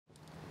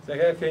So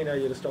how keen are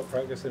you to stop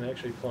practice and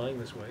actually playing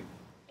this week?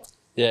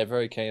 Yeah,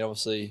 very keen.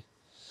 Obviously,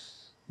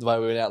 the way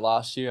we went out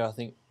last year, I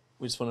think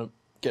we just want to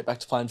get back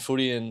to playing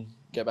footy and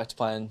get back to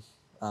playing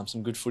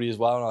some good footy as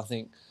well. And I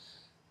think,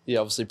 yeah,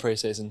 obviously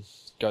pre-season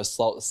goes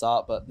slow at the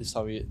start, but this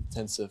time it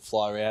tends to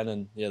fly around,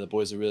 and yeah, the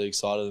boys are really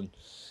excited. And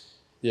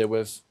yeah,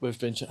 we've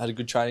had a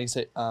good training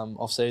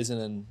off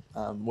season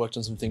and worked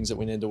on some things that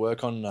we need to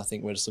work on. And I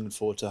think we're just looking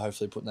forward to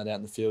hopefully putting that out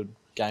in the field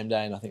game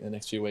day. And I think the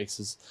next few weeks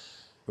is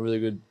a really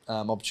good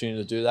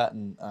opportunity to do that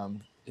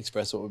and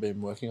express what we've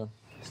been working on.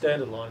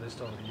 Standard line this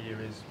time of the year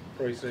is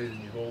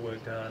pre-season, you've all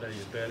worked harder,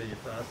 you're better, you're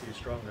faster, you're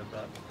stronger,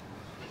 but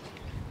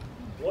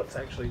what's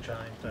actually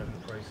changed over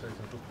the pre-season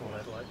for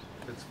Port Adelaide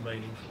that's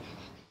meaningful?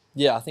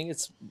 Yeah, I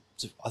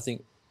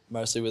think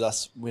mostly with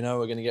us, we know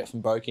we're going to get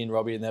from Brokey and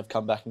Robbie, and they've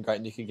come back in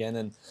great nick again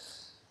and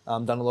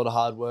done a lot of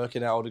hard work.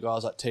 And our older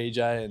guys like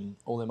TJ and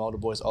all them older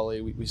boys,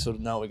 Ollie, we sort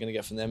of know what we're going to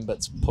get from them. But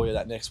it's probably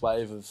that next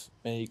wave of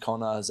me,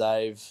 Connor,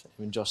 Zave,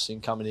 even Josh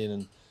Singh coming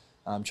in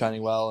and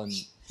training well and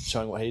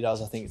showing what he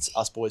does. I think it's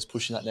us boys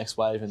pushing that next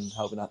wave and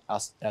helping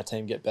our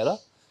team get better.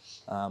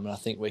 And I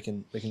think we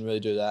can really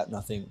do that. And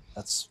I think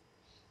that's,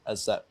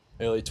 as that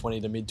early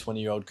 20 to mid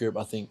 20-year-old group,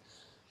 I think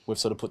we've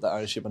sort of put that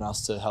ownership on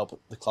us to help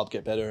the club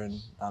get better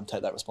and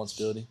take that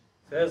responsibility.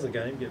 So how's the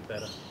game get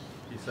better?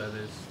 You say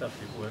there's stuff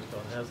you've worked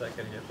on. How's that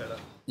going to get better?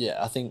 Yeah,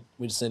 I think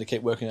we just need to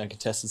keep working on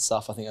contested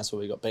stuff. I think that's where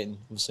we got beaten,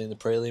 obviously, in the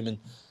prelim, and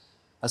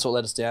that's what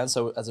let us down.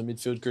 So as a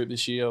midfield group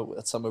this year,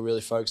 that's something we're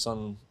really focused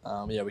on.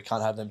 We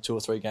can't have them 2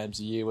 or 3 games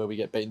a year where we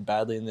get beaten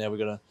badly in there. We've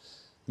got to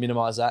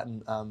minimise that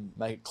and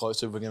make it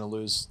closer if we're going to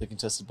lose the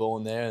contested ball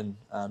in there,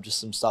 and just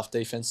some stuff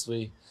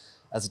defensively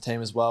as a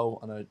team as well.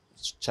 I know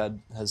Chad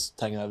has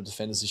taken over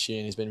defenders this year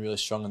and he's been really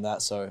strong in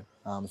that, so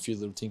a few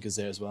little tinkers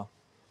there as well.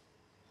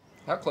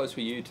 How close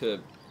were you to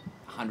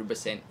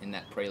 100% in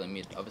that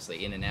prelim?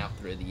 Obviously in and out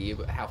through the year,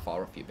 but how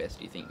far off your best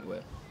do you think you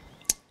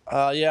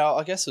were? Yeah,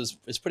 I guess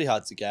it's pretty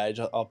hard to gauge.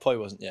 I probably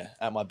wasn't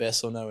at my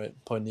best or nowhere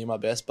probably near my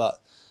best, but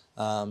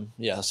I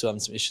still having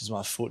some issues with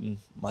my foot and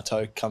my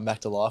toe come back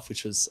to life,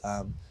 which was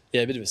a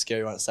bit of a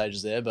scary one at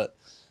stages there, but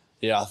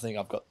yeah, I think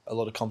I've got a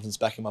lot of confidence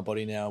back in my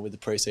body now with the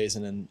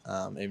pre-season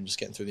and even just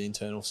getting through the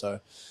internal. So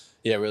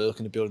yeah, really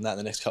looking to build on that in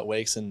the next couple of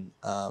weeks, and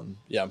I'm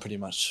pretty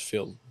much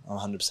feel I'm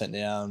 100%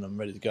 now and I'm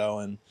ready to go,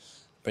 and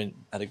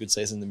had a good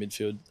season in the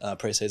midfield,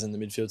 pre-season in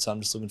the midfield. So I'm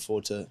just looking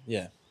forward to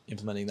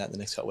implementing that in the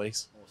next couple of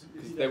weeks.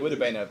 There would have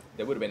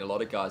been a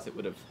lot of guys that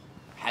would have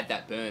had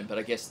that burn, but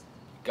I guess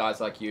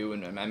guys like you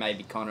and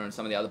maybe Connor and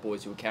some of the other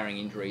boys who were carrying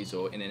injuries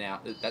or in and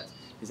out,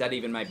 is that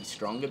even maybe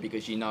stronger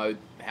because you know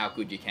how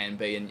good you can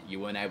be and you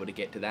weren't able to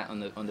get to that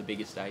on the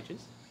bigger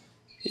stages?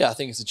 Yeah, I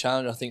think it's a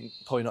challenge. I think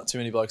probably not too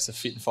many blokes are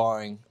fit and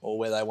firing or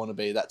where they want to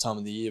be that time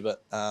of the year,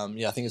 but I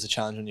think it's a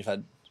challenge when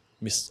you've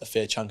missed a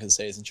fair chunk of the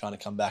season trying to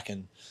come back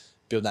and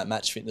build that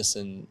match fitness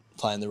and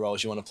playing the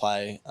roles you want to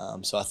play.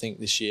 So I think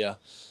this year,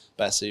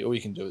 basically, all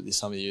you can do at this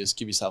time of the year is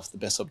give yourself the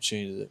best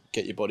opportunity to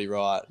get your body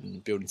right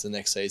and build into the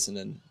next season.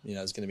 And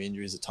there's going to be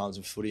injuries at times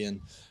with footy,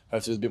 and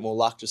hopefully with a bit more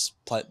luck,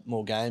 just play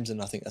more games.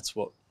 And I think that's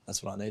what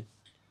I need.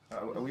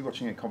 Are we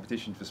watching a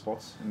competition for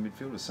spots in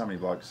midfield? There's so many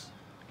blokes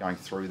going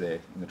through there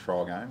in the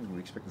trial game. Would we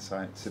expect the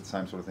same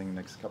sort of thing in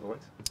the next couple of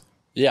weeks?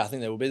 Yeah, I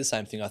think there will be the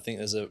same thing. I think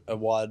there's a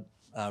wide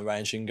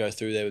range you can go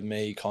through there with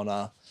me,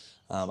 Connor,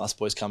 us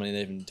boys coming in,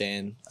 even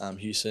Dan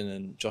Houston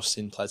and Josh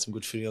Sin played some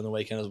good footy on the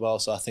weekend as well.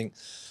 So I think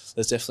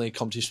there's definitely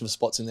competition for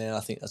spots in there, and I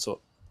think that's what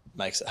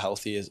makes it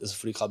healthy as a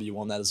footy club. You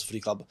want that as a footy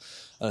club.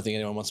 I don't think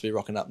anyone wants to be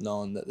rocking up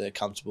knowing that they're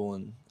comfortable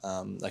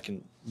and they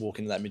can walk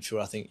into that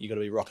midfield. I think you've got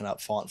to be rocking up,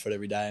 fighting for it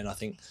every day, and I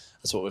think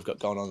that's what we've got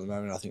going on at the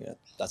moment. I think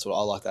that's what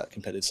I like, that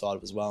competitive side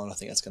of it as well, and I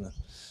think that's going to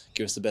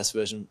give us the best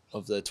version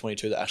of the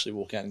 22 that actually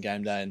walk out in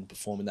game day and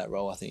perform in that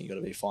role. I think you've got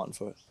to be fighting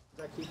for it.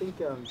 Zach, do you think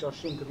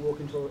Josh Shin could walk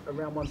into a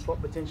round one spot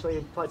potentially?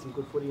 He played some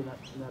good footy in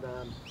that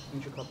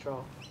intra-club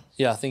trial.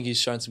 Yeah, I think he's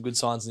shown some good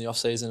signs in the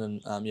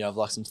off-season, and I've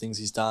liked some things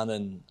he's done,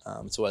 and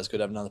it's always good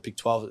to have another pick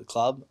 12 at the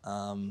club.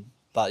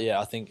 But yeah,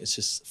 I think it's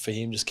just for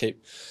him, just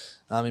keep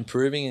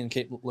improving and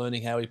keep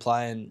learning how we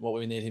play and what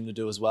we need him to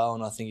do as well.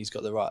 And I think he's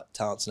got the right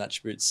talents and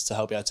attributes to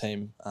help our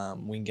team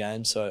win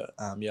games. So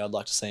I'd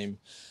like to see him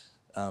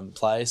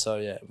play. So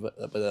yeah,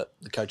 whether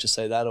the coaches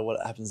say that or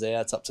what happens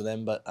there, it's up to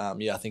them. But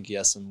I think he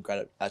has some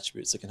great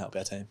attributes that can help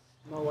our team.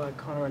 No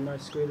Connor and no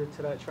Scooter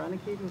today at training.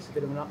 Can you give us a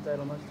bit of an update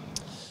on those?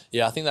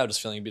 Yeah, I think they were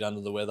just feeling a bit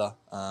under the weather,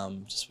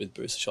 just with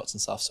booster shots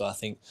and stuff. So I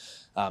think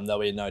they'll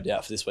be no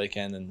doubt for this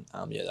weekend, and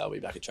they'll be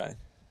back at training.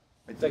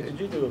 Zach, did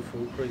you do a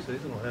full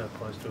pre-season, or how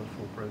close to a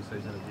full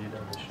pre-season have you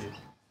done this year?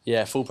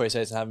 Yeah, full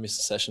pre-season. I haven't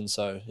missed a session,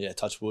 so yeah,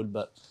 touch wood.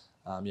 But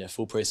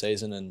full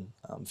pre-season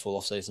and full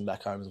off-season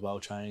back home as well,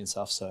 training and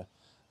stuff. So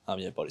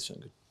body's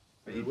feeling good.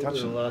 When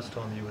was the last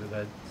time you would have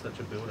had such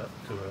a build-up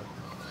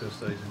to a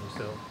season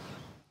yourself?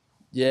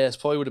 Yeah, it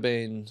probably would have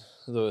been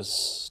the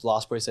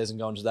last pre-season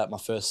going to that. My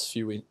first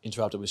few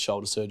interrupted with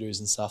shoulder surgeries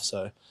and stuff.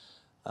 So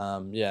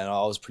and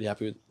I was pretty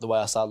happy with the way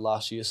I started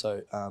last year.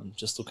 So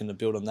just looking to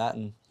build on that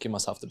and give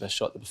myself the best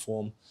shot to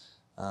perform,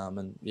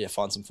 and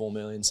find some form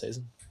early in the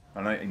season.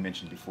 I know you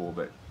mentioned before,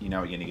 but you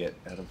know what you're going to get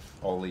out of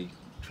Ollie,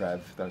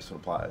 Trav, those sort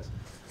of players.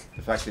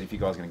 The fact that if you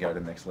guys are going to go to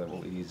the next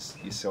level, it is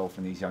yourself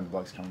and these young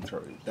blokes coming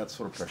through. That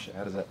sort of pressure,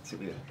 how does that sit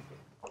with you?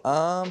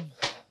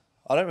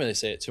 I don't really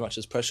see it too much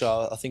as pressure.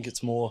 I think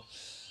it's more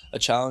a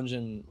challenge,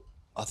 and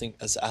I think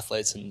as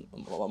athletes and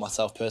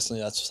myself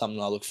personally, that's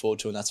something I look forward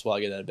to, and that's why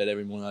I get out of bed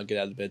every morning. I get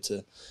out of bed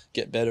to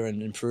get better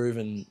and improve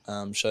and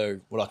show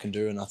what I can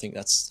do, and I think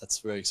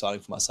that's very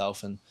exciting for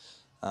myself. And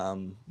I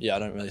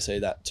don't really see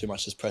that too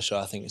much as pressure.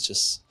 I think it's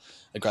just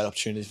a great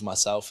opportunity for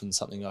myself and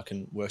something I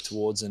can work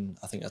towards, and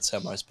I think that's how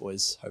most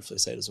boys hopefully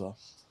see it as well.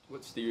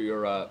 What's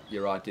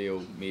your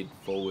ideal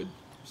mid-forward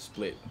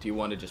split? Do you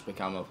want to just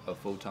become a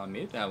full-time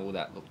mid? How will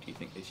that look, do you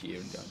think, this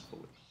year and going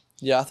forward?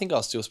 Yeah, I think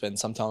I'll still spend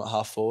some time at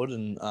half forward,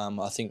 and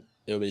I think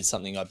it'll be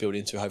something I build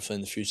into hopefully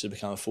in the future to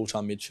become a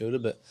full-time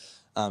midfielder. But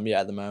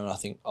at the moment I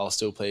think I'll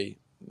still play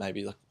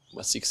maybe like a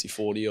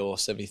 60-40 or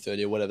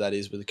 70-30 or whatever that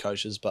is with the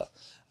coaches. But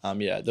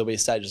there'll be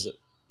stages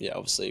that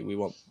obviously we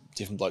want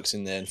different blokes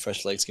in there and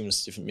fresh legs giving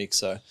us a different mix.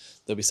 So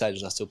there'll be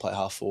stages I still play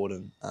half forward,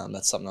 and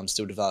that's something I'm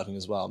still developing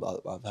as well.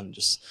 But I haven't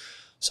just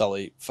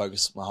solely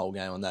focused my whole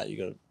game on that. You've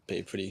got to be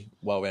a pretty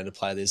well-rounded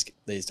player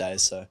these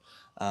days. So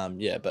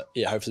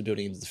hopefully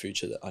building into the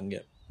future that I can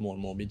get more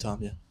and more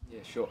mid-time. Yeah,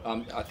 sure.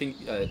 I think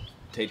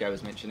TJ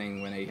was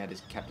mentioning when he had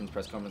his captain's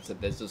press conference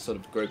that there's a sort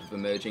of group of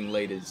emerging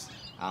leaders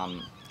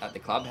at the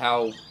club.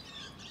 How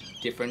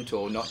different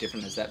or not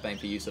different has that been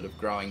for you, sort of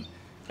growing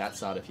that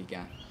side of your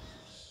game?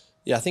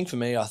 Yeah, I think for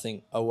me, I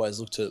always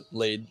look to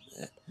lead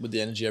with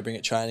the energy I bring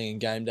at training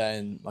and game day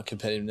and my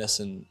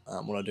competitiveness and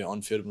what I do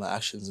on field with my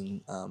actions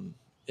and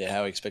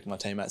how I expect my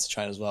teammates to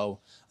train as well.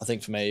 I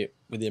think for me,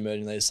 with the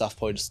emerging leader stuff,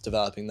 probably just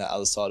developing that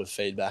other side of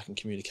feedback and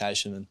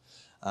communication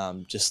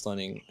and just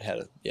learning how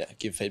to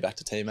give feedback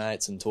to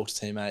teammates and talk to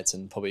teammates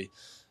and probably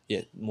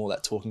more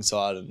that talking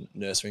side and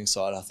nurturing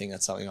side. I think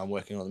that's something I'm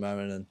working on at the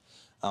moment,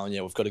 and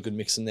we've got a good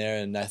mix in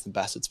there, and Nathan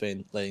Bassett's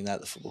been leading that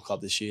at the football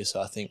club this year,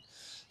 so I think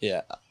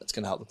it's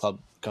going to help the club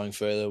going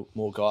further,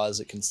 more guys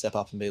that can step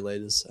up and be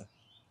leaders. So.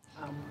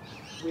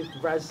 With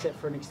Raz set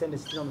for an extended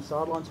stint on the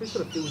sidelines, who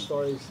sort of fills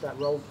that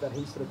role that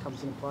he sort of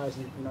comes in and plays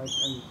and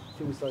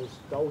fills those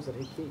goals that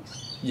he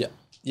kicks?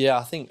 Yeah,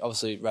 I think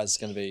obviously Raz is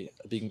going to be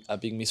a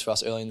big miss for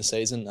us early in the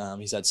season.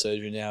 He's had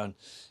surgery now and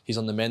he's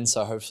on the mend,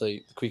 so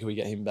hopefully the quicker we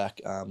get him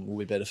back will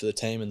be better for the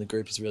team, and the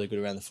group is really good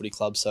around the footy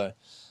club. So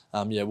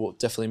we'll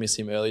definitely miss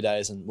him early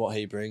days and what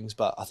he brings.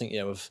 But I think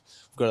we've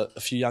got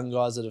a few young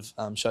guys that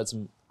have showed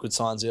some good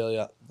signs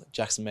earlier.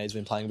 Jackson Mead's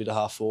been playing a bit of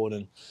half forward,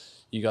 and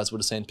you guys would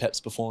have seen Pep's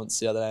performance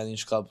the other day in the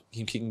Inch Club,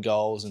 him kicking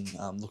goals and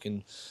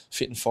looking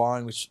fit and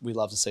firing, which we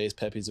love to see as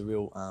Pep. He's a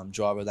real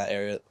driver of that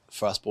area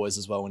for us boys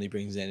as well when he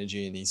brings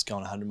energy and he's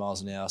going 100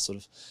 miles an hour, sort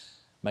of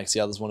makes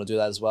the others want to do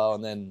that as well.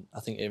 And then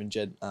I think even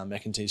Jed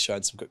McEntee's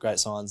showed some great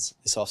signs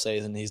this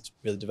off-season. He's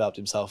really developed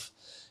himself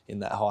in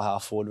that high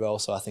half forward role,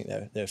 so I think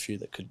there are a few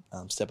that could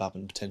step up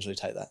and potentially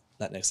take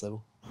that next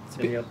level.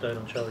 Any update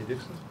on Charlie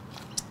Dixon?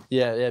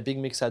 Yeah, Big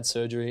Mick's had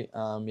surgery.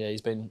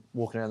 He's been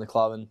walking around the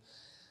club and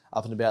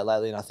up and about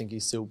lately, and I think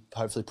he's still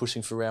hopefully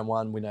pushing for round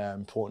one. We know how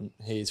important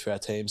he is for our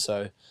team,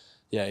 so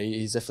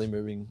he's definitely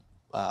moving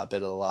better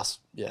the last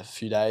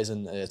few days,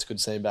 and it's good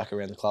to see him back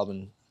around the club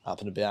and up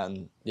and about,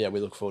 and we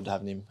look forward to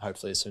having him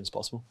hopefully as soon as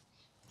possible.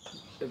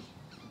 A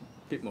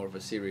bit more of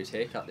a serious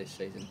haircut this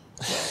season.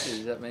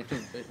 Does that mean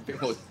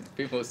a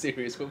bit more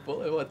serious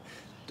football?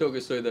 Talk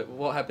us through that.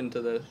 What happened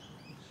to the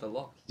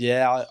lock?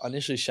 Yeah, I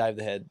initially shaved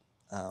the head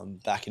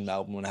back in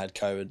Melbourne when I had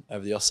COVID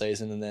over the off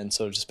season, and then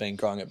sort of just been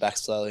growing it back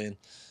slowly. And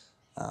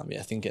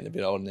I think getting a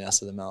bit older now,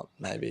 so the melt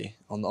maybe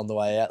on the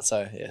way out.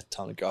 So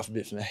time to grow up a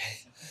bit for me.